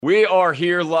We are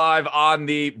here live on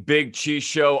the Big Cheese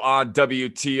Show on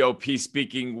WTOP,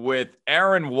 speaking with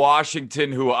Erin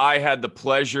Washington, who I had the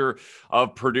pleasure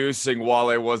of producing while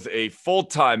I was a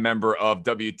full-time member of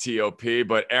WTOP.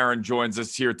 But Erin joins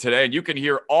us here today, and you can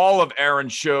hear all of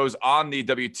Erin's shows on the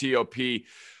WTOP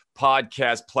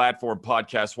podcast platform,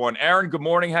 Podcast One. Erin, good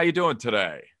morning. How you doing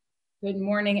today? Good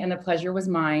morning, and the pleasure was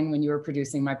mine when you were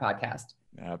producing my podcast.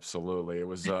 Absolutely. It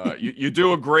was, you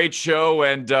do a great show,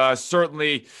 and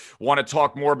certainly want to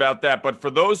talk more about that. But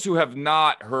for those who have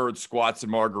not heard Squats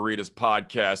and Margaritas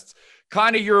podcasts,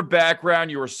 kind of your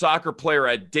background, you were a soccer player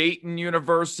at Dayton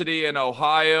University in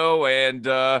Ohio, and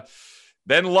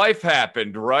then life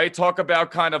happened, right? Talk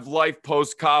about kind of life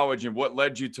post-college and what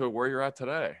led you to where you're at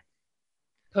today.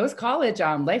 Post-college,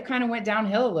 life kind of went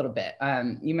downhill a little bit.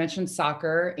 You mentioned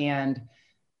soccer, and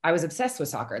I was obsessed with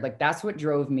soccer. Like, that's what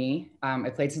drove me.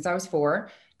 I played since I was 4,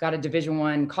 got a Division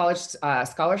I college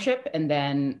scholarship, and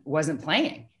then wasn't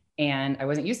playing. And I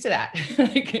wasn't used to that.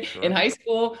 Sure. In high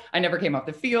school, I never came off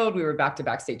the field. We were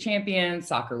back-to-back state champions.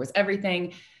 Soccer was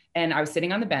everything. And I was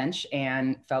sitting on the bench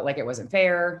and felt like it wasn't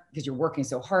fair because you're working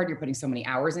so hard. You're putting so many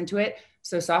hours into it.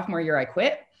 So sophomore year, I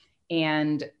quit.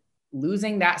 And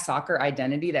losing that soccer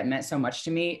identity that meant so much to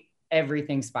me,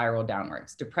 everything spiraled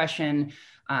downwards. Depression.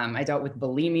 I dealt with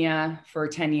bulimia for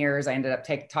 10 years. I ended up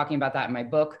talking about that in my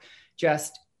book,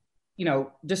 just,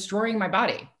 destroying my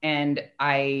body. And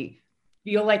I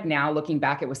feel like now looking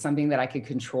back, it was something that I could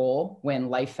control when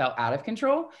life felt out of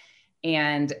control.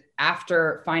 And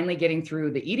after finally getting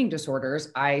through the eating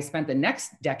disorders, I spent the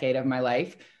next decade of my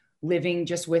life living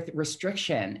just with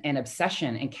restriction and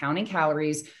obsession and counting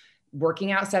calories,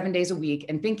 working out 7 days a week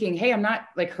and thinking, hey, I'm not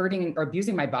like hurting or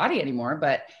abusing my body anymore,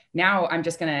 but now I'm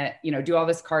just going to, do all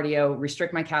this cardio,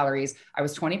 restrict my calories. I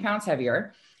was 20 pounds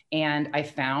heavier, and I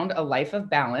found a life of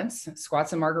balance,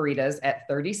 Squats and Margaritas, at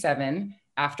 37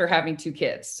 after having 2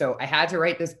 kids. So I had to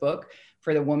write this book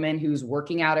for the woman who's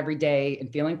working out every day and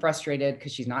feeling frustrated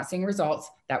because she's not seeing results.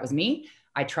 That was me.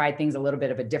 I tried things a little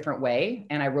bit of a different way,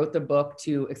 and I wrote the book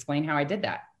to explain how I did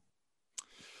that.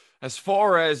 As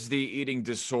far as the eating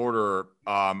disorder,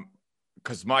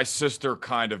 because my sister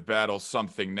kind of battles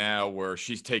something now where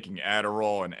she's taking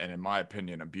Adderall and in my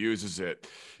opinion, abuses it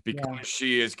because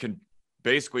she is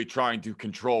basically trying to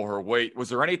control her weight. Was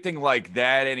there anything like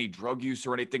that, any drug use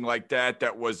or anything like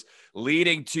that was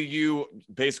leading to you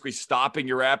basically stopping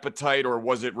your appetite? Or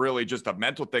was it really just a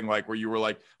mental thing, like where you were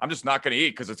like, I'm just not going to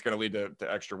eat because it's going to lead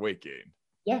to extra weight gain?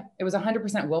 Yeah, it was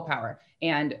 100% willpower.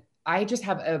 And I just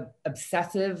have a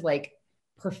obsessive,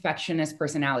 perfectionist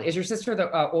personality. Is your sister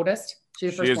the oldest? She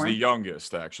is the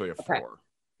youngest, actually, of 4.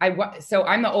 So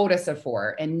I'm the oldest of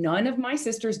 4, and none of my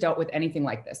sisters dealt with anything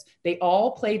like this. They all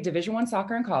played Division I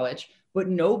soccer in college, but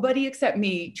nobody except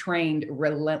me trained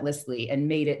relentlessly and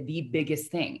made it the biggest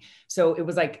thing. So it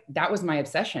was like, that was my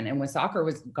obsession. And when soccer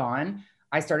was gone,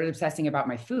 I started obsessing about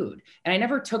my food, and I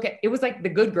never took it. It was like the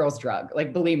good girl's drug,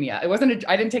 like bulimia. It wasn't,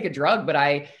 I didn't take a drug, but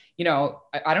I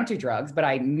don't do drugs, but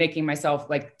I'm making myself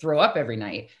throw up every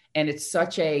night. And it's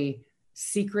such a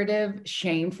secretive,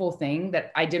 shameful thing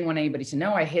that I didn't want anybody to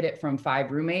know. I hid it from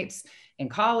 5 roommates in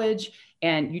college,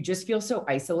 and you just feel so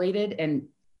isolated. And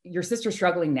your sister's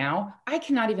struggling now. I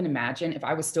cannot even imagine if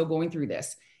I was still going through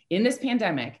this in this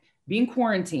pandemic, being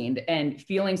quarantined and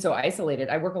feeling so isolated.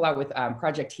 I work a lot with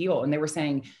Project Heal, and they were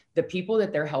saying the people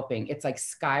that they're helping, it's like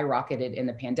skyrocketed in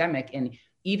the pandemic. And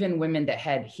even women that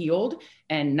had healed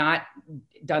and not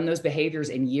done those behaviors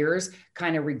in years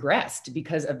kind of regressed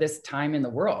because of this time in the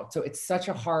world. So it's such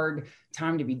a hard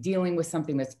time to be dealing with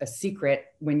something that's a secret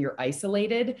when you're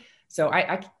isolated. So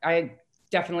I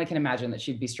definitely can imagine that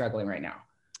she'd be struggling right now.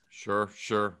 Sure.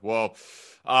 Well,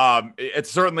 it's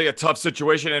certainly a tough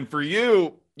situation. And for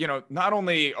you, not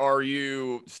only are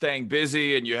you staying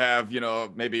busy and you have,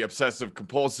 maybe obsessive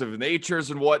compulsive natures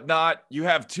and whatnot, you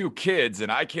have 2 kids.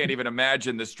 And I can't even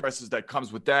imagine the stresses that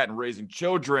comes with that and raising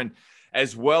children,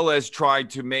 as well as trying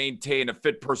to maintain a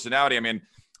fit personality. I mean,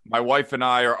 my wife and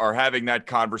I are having that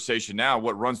conversation now.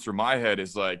 What runs through my head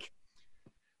is like,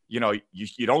 you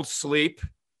don't sleep.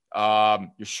 You're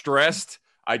stressed.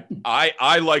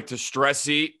 I like to stress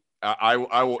eat.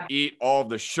 I will eat all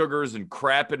the sugars and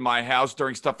crap in my house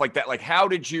during stuff like that. Like, how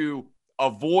did you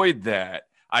avoid that,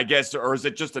 I guess? Or is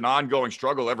it just an ongoing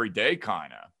struggle every day,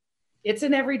 kind of? It's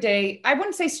an everyday, I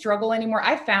wouldn't say struggle anymore.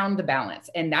 I found the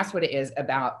balance, and that's what it is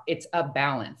about. It's a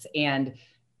balance. And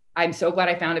I'm so glad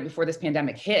I found it before this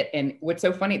pandemic hit. And what's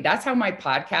so funny, that's how my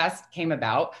podcast came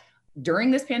about. During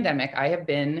this pandemic, I have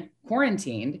been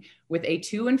quarantined with a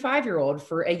 2 and 5-year-old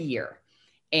for a year.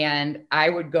 And I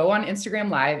would go on Instagram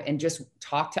Live and just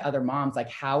talk to other moms, like,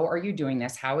 how are you doing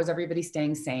this? How is everybody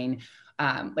staying sane?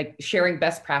 like sharing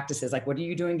best practices. Like, what are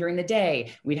you doing during the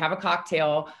day? We'd have a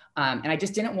cocktail. And I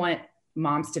just didn't want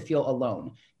moms to feel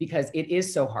alone because it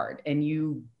is so hard. And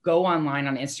you go online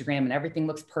on Instagram and everything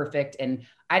looks perfect. And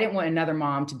I didn't want another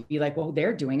mom to be like, well,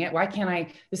 they're doing it. Why can't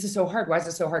I? This is so hard. Why is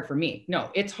it so hard for me? No,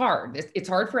 it's hard. It's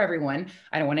hard for everyone.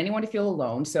 I don't want anyone to feel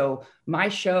alone. So my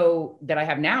show that I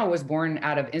have now was born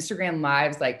out of Instagram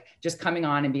lives, like just coming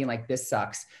on and being like, this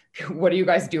sucks. What are you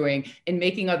guys doing? And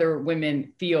making other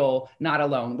women feel not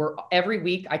alone. Every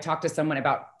week I talk to someone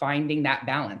about finding that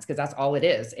balance, because that's all it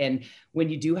is. And when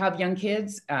you do have young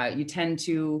kids, you tend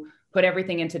to put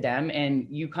everything into them and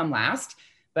you come last.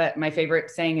 But my favorite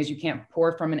saying is you can't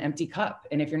pour from an empty cup.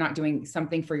 And if you're not doing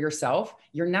something for yourself,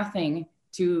 you're nothing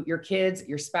to your kids,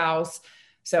 your spouse.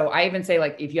 So I even say,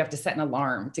 like, if you have to set an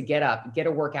alarm to get up, get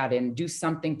a workout in, do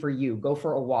something for you, go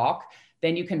for a walk,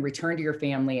 then you can return to your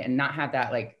family and not have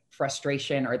that like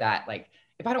frustration or that, like,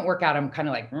 if I don't work out, I'm kind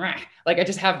of like I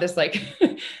just have this like,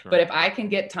 Sure. But if I can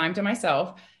get time to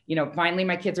myself, finally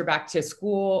my kids are back to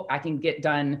school, I can get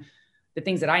done the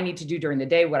things that I need to do during the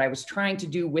day, what I was trying to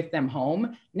do with them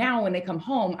home. Now, when they come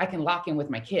home, I can lock in with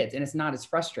my kids and it's not as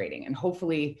frustrating. And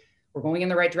hopefully we're going in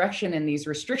the right direction and these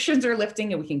restrictions are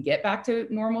lifting and we can get back to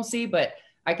normalcy. But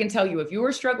I can tell you, if you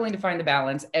are struggling to find the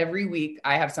balance, every week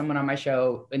I have someone on my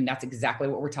show and that's exactly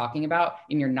what we're talking about.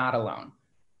 And you're not alone.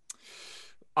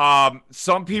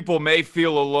 Some people may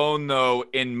feel alone though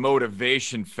in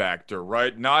motivation factor,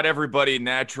 right? Not everybody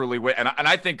naturally, and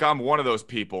I think I'm one of those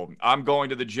people. I'm going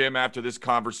to the gym after this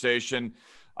conversation.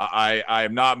 I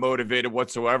am not motivated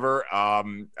whatsoever.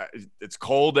 It's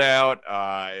cold out.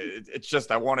 It's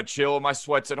just, I want to chill in my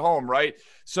sweats at home, right?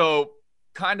 So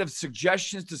kind of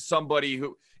suggestions to somebody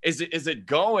who, is it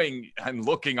going and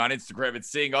looking on Instagram and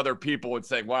seeing other people and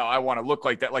saying, wow, I want to look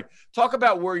like that? Like, talk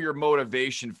about where your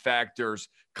motivation factors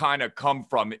kind of come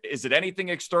from. Is it anything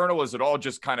external? Is it all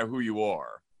just kind of who you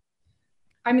are?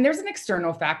 I mean, there's an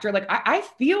external factor. Like I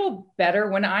feel better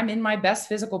when I'm in my best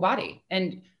physical body,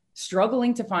 and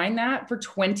struggling to find that for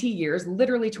 20 years,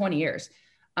 literally 20 years.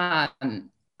 I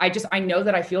know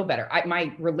that I feel better.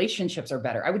 My relationships are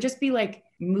better. I would just be like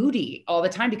moody all the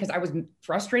time because I was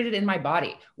frustrated in my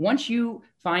body. Once you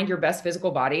find your best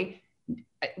physical body,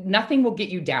 nothing will get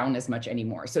you down as much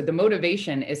anymore. So the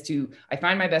motivation is I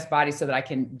find my best body so that I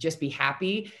can just be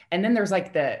happy. And then there's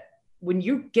like when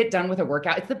you get done with a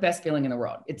workout, it's the best feeling in the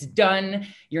world. It's done.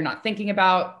 You're not thinking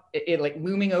about it like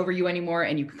looming over you anymore.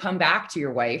 And you come back to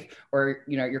your wife or,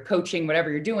 you're coaching, whatever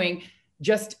you're doing,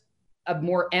 just a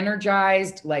more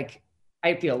energized, like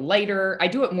I feel lighter. I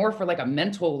do it more for like a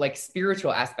mental, like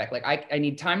spiritual aspect. Like I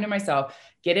need time to myself,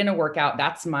 get in a workout.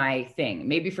 That's my thing.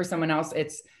 Maybe for someone else,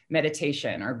 it's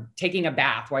meditation or taking a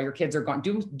bath while your kids are gone.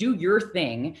 Do your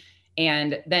thing.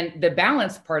 And then the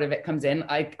balance part of it comes in.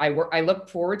 I look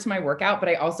forward to my workout, but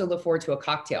I also look forward to a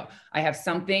cocktail. I have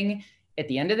something at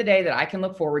the end of the day that I can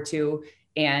look forward to.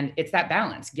 And it's that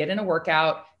balance. Get in a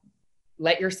workout,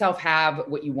 let yourself have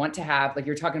what you want to have. Like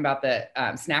you're talking about the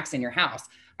snacks in your house.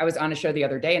 I was on a show the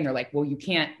other day and they're like, well, you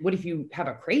can't, what if you have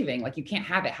a craving? Like you can't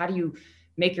have it. How do you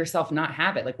make yourself not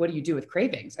have it? Like, what do you do with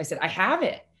cravings? I said, I have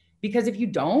it, because if you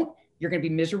don't, you're going to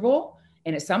be miserable.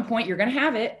 And at some point you're going to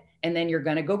have it. And then you're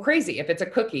going to go crazy. If it's a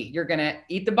cookie, you're going to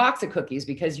eat the box of cookies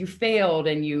because you failed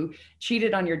and you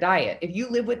cheated on your diet. If you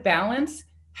live with balance,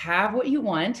 have what you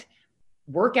want,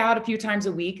 work out a few times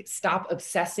a week, stop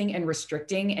obsessing and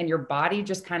restricting, and your body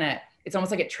just it's almost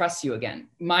like it trusts you again.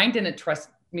 Mine didn't trust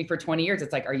me for 20 years.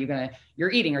 It's like,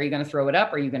 you're eating, are you going to throw it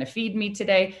up? Are you going to feed me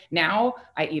today? Now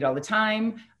I eat all the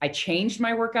time. I changed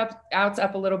my workouts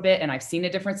up a little bit and I've seen a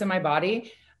difference in my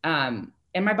body. And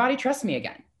my body trusts me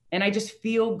again. And I just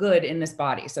feel good in this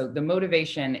body. So the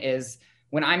motivation is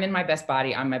when I'm in my best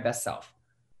body, I'm my best self.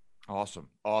 Awesome.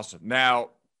 Awesome. Now,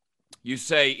 you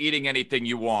say eating anything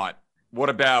you want. What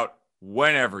about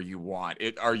whenever you want?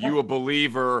 Are you a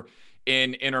believer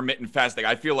in intermittent fasting?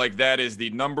 I feel like that is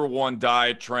the number one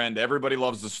diet trend. Everybody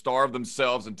loves to starve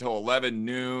themselves until 11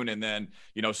 noon and then,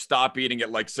 stop eating at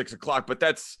like 6 o'clock. But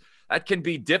that can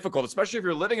be difficult, especially if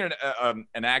you're living in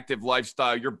an active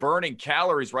lifestyle. You're burning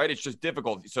calories, right? It's just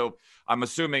difficult. So I'm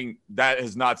assuming that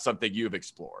is not something you've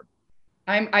explored.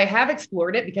 I have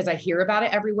explored it because I hear about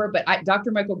it everywhere, but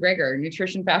Dr. Michael Greger,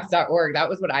 nutritionfacts.org, that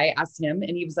was what I asked him.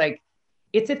 And he was like,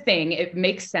 it's a thing. It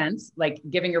makes sense, like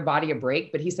giving your body a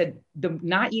break. But he said the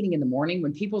not eating in the morning,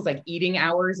 when people's like eating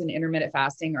hours in intermittent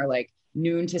fasting are like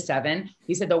noon to 7,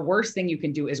 he said the worst thing you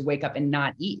can do is wake up and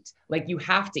not eat. Like you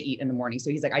have to eat in the morning. So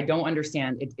he's like, I don't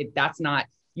understand it. That's not,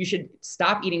 you should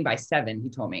stop eating by 7, he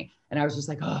told me. And I was just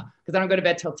like, oh, because I don't go to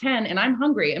bed till 10 and I'm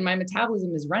hungry and my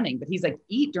metabolism is running. But he's like,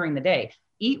 eat during the day,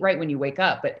 eat right when you wake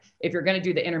up. But if you're going to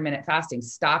do the intermittent fasting,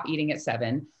 stop eating at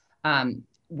 7.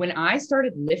 When I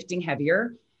started lifting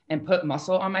heavier and put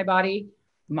muscle on my body,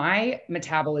 my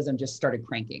metabolism just started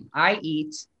cranking. I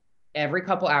eat every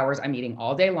couple hours. I'm eating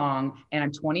all day long, and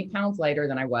I'm 20 pounds lighter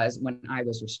than I was when I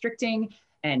was restricting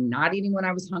and not eating when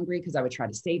I was hungry, because I would try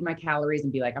to save my calories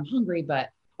and be like, I'm hungry, but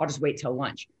I'll just wait till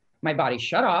lunch. My body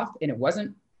shut off and it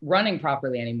wasn't running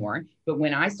properly anymore. But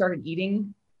when I started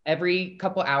eating every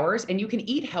couple hours, and you can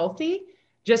eat healthy,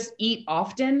 just eat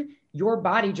often, your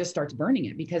body just starts burning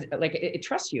it, because like it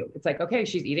trusts you. It's like, okay,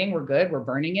 she's eating, we're good, we're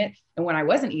burning it. And when I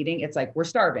wasn't eating, it's like, we're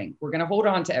starving, we're going to hold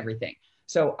on to everything.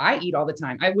 So I eat all the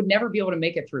time. I would never be able to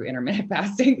make it through intermittent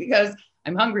fasting because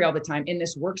I'm hungry all the time, and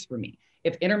this works for me.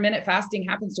 If intermittent fasting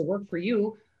happens to work for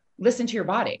you, listen to your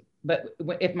body. But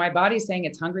if my body's saying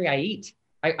it's hungry, I eat.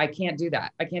 I can't do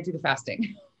that. I can't do the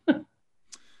fasting.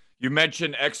 You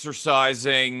mentioned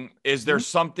exercising. Is there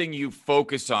something you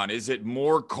focus on? Is it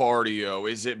more cardio?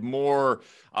 Is it more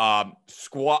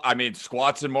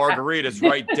squats and margaritas,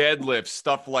 right? Deadlifts,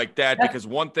 stuff like that. Because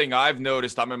one thing I've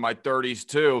noticed, I'm in my 30s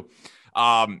too,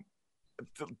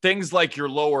 things like your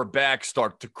lower back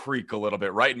start to creak a little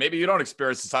bit, right? Maybe you don't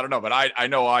experience this, I don't know, but I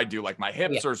know I do. Like my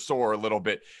hips are sore a little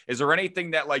bit. Is there anything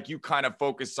that like you kind of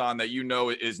focus on that you know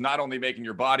is not only making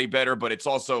your body better, but it's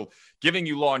also giving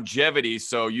you longevity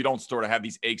so you don't sort of have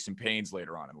these aches and pains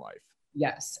later on in life?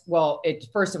 Yes. Well,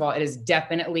 first of all, it is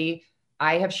definitely,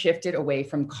 I have shifted away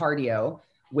from cardio,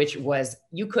 which was,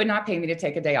 you could not pay me to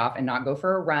take a day off and not go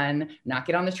for a run, not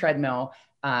get on the treadmill.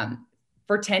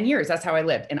 For 10 years, that's how I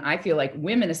lived. And I feel like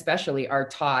women especially are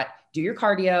taught, do your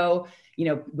cardio. You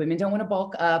know, women don't want to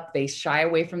bulk up. They shy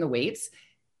away from the weights.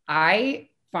 I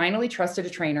finally trusted a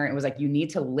trainer and was like, you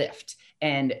need to lift.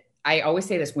 And I always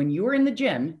say this, when you are in the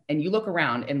gym and you look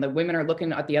around and the women are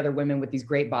looking at the other women with these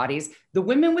great bodies, the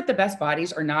women with the best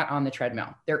bodies are not on the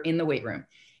treadmill. They're in the weight room,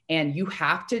 and you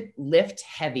have to lift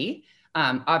heavy.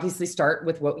 Obviously start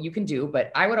with what you can do,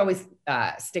 but I would always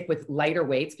stick with lighter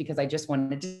weights because I just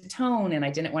wanted to tone and I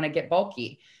didn't want to get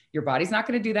bulky. Your body's not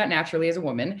going to do that naturally as a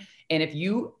woman. And if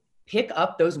you pick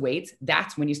up those weights,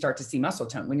 that's when you start to see muscle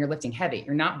tone. When you're lifting heavy,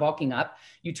 you're not bulking up,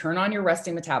 you turn on your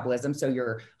resting metabolism. So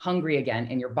you're hungry again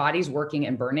and your body's working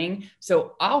and burning.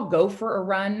 So I'll go for a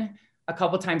run a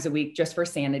couple times a week just for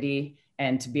sanity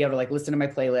and to be able to like listen to my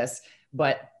playlist.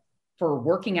 But for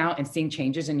working out and seeing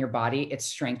changes in your body, it's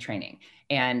strength training.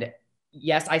 And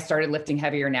yes, I started lifting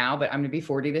heavier now, but I'm going to be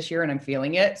 40 this year and I'm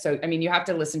feeling it. So, I mean, you have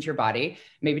to listen to your body,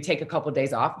 maybe take a couple of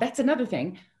days off. That's another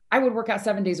thing. I would work out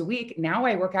 7 days a week. Now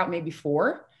I work out maybe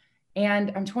 4,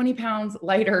 and I'm 20 pounds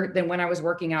lighter than when I was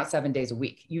working out 7 days a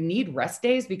week. You need rest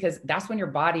days because that's when your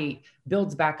body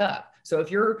builds back up. So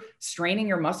if you're straining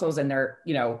your muscles and they're,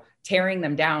 you know, tearing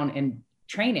them down and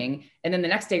training, and then the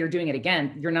next day you're doing it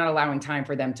again, you're not allowing time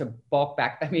for them to bulk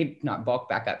back. I mean, not bulk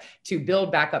back up, to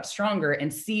build back up stronger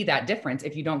and see that difference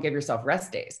if you don't give yourself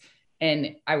rest days.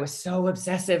 And I was so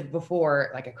obsessive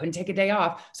before, like I couldn't take a day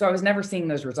off. So I was never seeing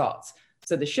those results.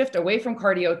 So the shift away from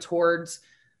cardio towards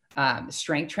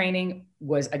strength training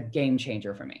was a game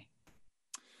changer for me.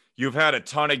 You've had a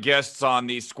ton of guests on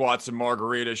the Squats and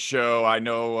Margaritas show. I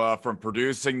know from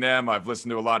producing them, I've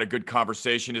listened to a lot of good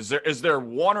conversation. Is there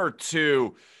one or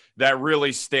two that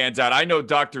really stands out? I know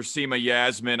Dr. Seema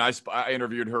Yasmin. I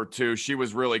interviewed her too. She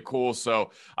was really cool.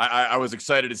 So I was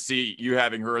excited to see you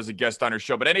having her as a guest on her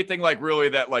show. But anything like really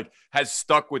that like has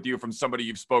stuck with you from somebody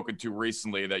you've spoken to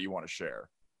recently that you want to share?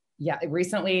 Yeah,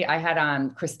 recently I had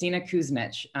on Christina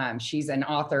Kuzmich. She's an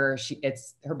author.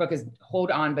 Her book is Hold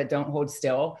On, But Don't Hold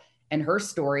Still. And her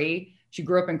story, she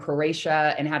grew up in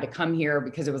Croatia and had to come here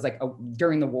because it was like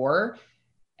during the war.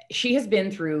 She has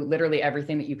been through literally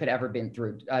everything that you could ever been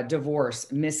through. Divorce,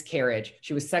 miscarriage.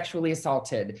 She was sexually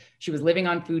assaulted. She was living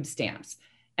on food stamps.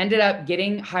 Ended up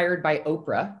getting hired by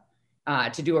Oprah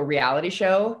to do a reality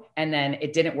show. And then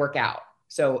it didn't work out.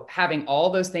 So having all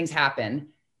those things happen,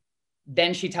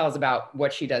 then she tells about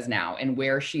what she does now and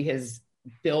where she has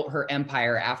built her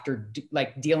empire after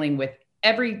like dealing with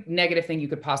every negative thing you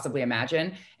could possibly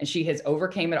imagine. And she has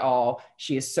overcame it all.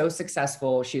 She is so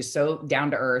successful. She is so down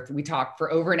to earth. We talked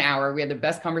for over an hour. We had the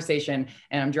best conversation,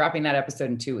 and I'm dropping that episode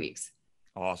in 2 weeks.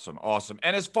 Awesome. Awesome.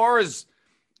 And as far as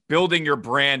building your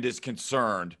brand is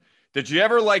concerned, did you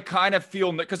ever like kind of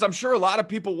feel, because I'm sure a lot of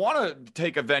people want to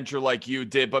take a venture like you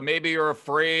did, but maybe you're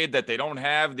afraid that they don't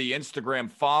have the Instagram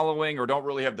following or don't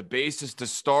really have the basis to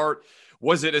start.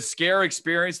 Was it a scary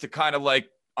experience to kind of like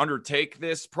undertake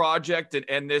this project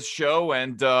and this show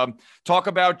and talk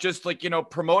about just like, you know,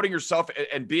 promoting yourself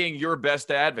and being your best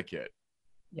advocate?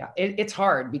 Yeah, it's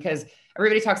hard because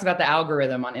everybody talks about the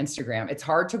algorithm on Instagram. It's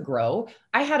hard to grow.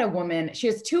 I had a woman, she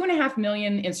has 2.5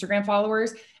 million Instagram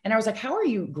followers. And I was like, how are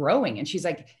you growing? And she's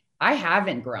like, I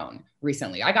haven't grown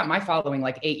recently. I got my following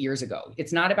like 8 years ago.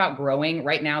 It's not about growing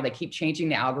right now. They keep changing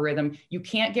the algorithm. You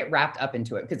can't get wrapped up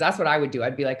into it because that's what I would do.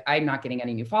 I'd be like, I'm not getting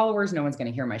any new followers. No one's going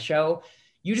to hear my show.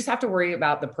 You just have to worry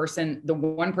about the person, the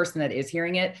one person that is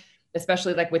hearing it,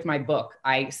 especially like with my book.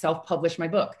 I self-published my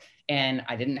book and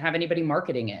I didn't have anybody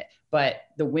marketing it. But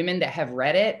the women that have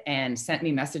read it and sent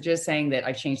me messages saying that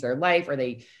I've changed their life, or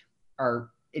they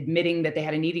are admitting that they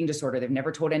had an eating disorder, they've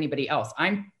never told anybody else.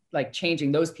 I'm like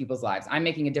changing those people's lives. I'm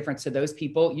making a difference to those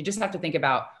people. You just have to think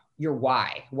about your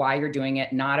why you're doing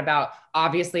it, not about,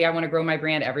 obviously, I want to grow my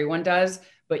brand. Everyone does.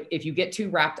 But if you get too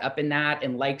wrapped up in that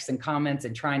and likes and comments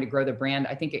and trying to grow the brand,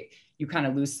 I think you kind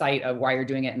of lose sight of why you're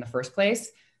doing it in the first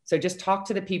place. So just talk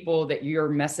to the people that your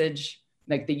message,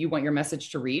 like that you want your message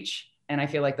to reach. And I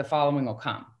feel like the following will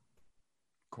come.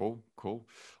 Cool.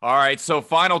 All right. So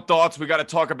final thoughts. We got to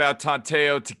talk about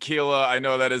Tanteo Tequila. I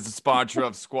know that is a sponsor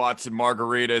of Squats and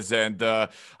Margaritas. And I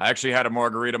actually had a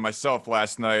margarita myself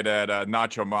last night at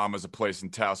Nacho Mama's, a place in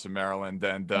Towson, Maryland.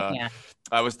 And Yeah.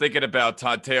 I was thinking about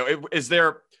Tanteo. Is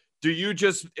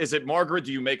it margarita?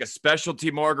 Do you make a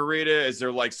specialty margarita? Is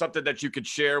there like something that you could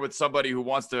share with somebody who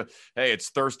wants to, hey, it's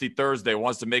Thirsty Thursday,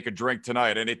 wants to make a drink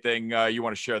tonight? Anything you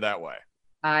want to share that way?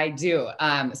 I do.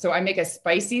 So I make a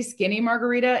spicy skinny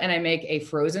margarita and I make a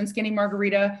frozen skinny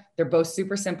margarita. They're both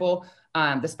super simple.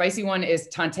 The spicy one is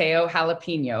Tanteo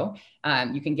jalapeno.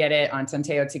 You can get it on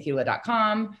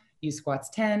tanteotequila.com. Use Squats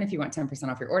 10 if you want 10%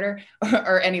 off your order,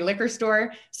 or any liquor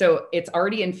store. So it's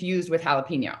already infused with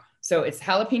jalapeno. So it's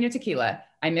jalapeno tequila.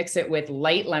 I mix it with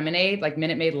light lemonade, like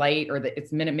Minute Maid Light, or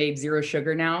it's Minute Maid Zero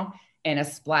Sugar now, and a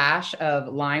splash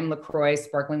of lime LaCroix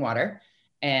sparkling water.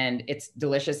 And it's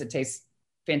delicious. It tastes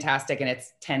fantastic. And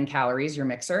it's 10 calories, your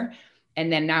mixer.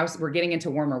 And then now we're getting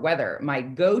into warmer weather. My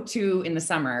go-to in the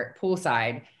summer,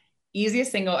 poolside,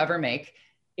 easiest thing I'll ever make.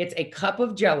 It's a cup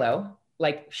of Jello,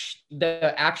 like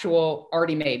the actual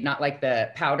already made, not like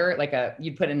the powder, like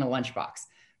you'd put in a lunchbox.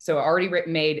 So already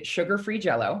made sugar-free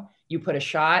Jello. You put a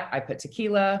shot. I put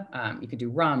tequila. You could do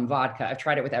rum, vodka. I've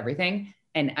tried it with everything,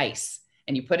 and ice.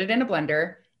 And you put it in a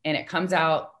blender, and it comes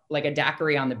out like a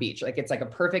daiquiri on the beach. Like it's like a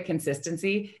perfect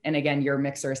consistency. And again, your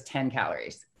mixer is 10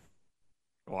 calories.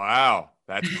 Wow.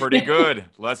 That's pretty good.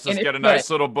 Let's just get a nice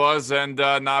little buzz and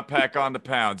not pack on the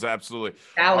pounds. Absolutely.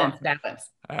 Balance.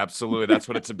 Absolutely. That's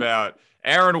what it's about.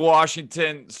 Erin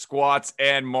Washington, Squats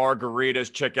and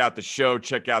Margaritas. Check out the show.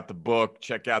 Check out the book.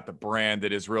 Check out the brand.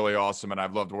 It is really awesome. And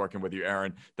I've loved working with you,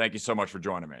 Erin. Thank you so much for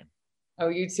joining me. Oh,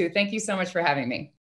 you too. Thank you so much for having me.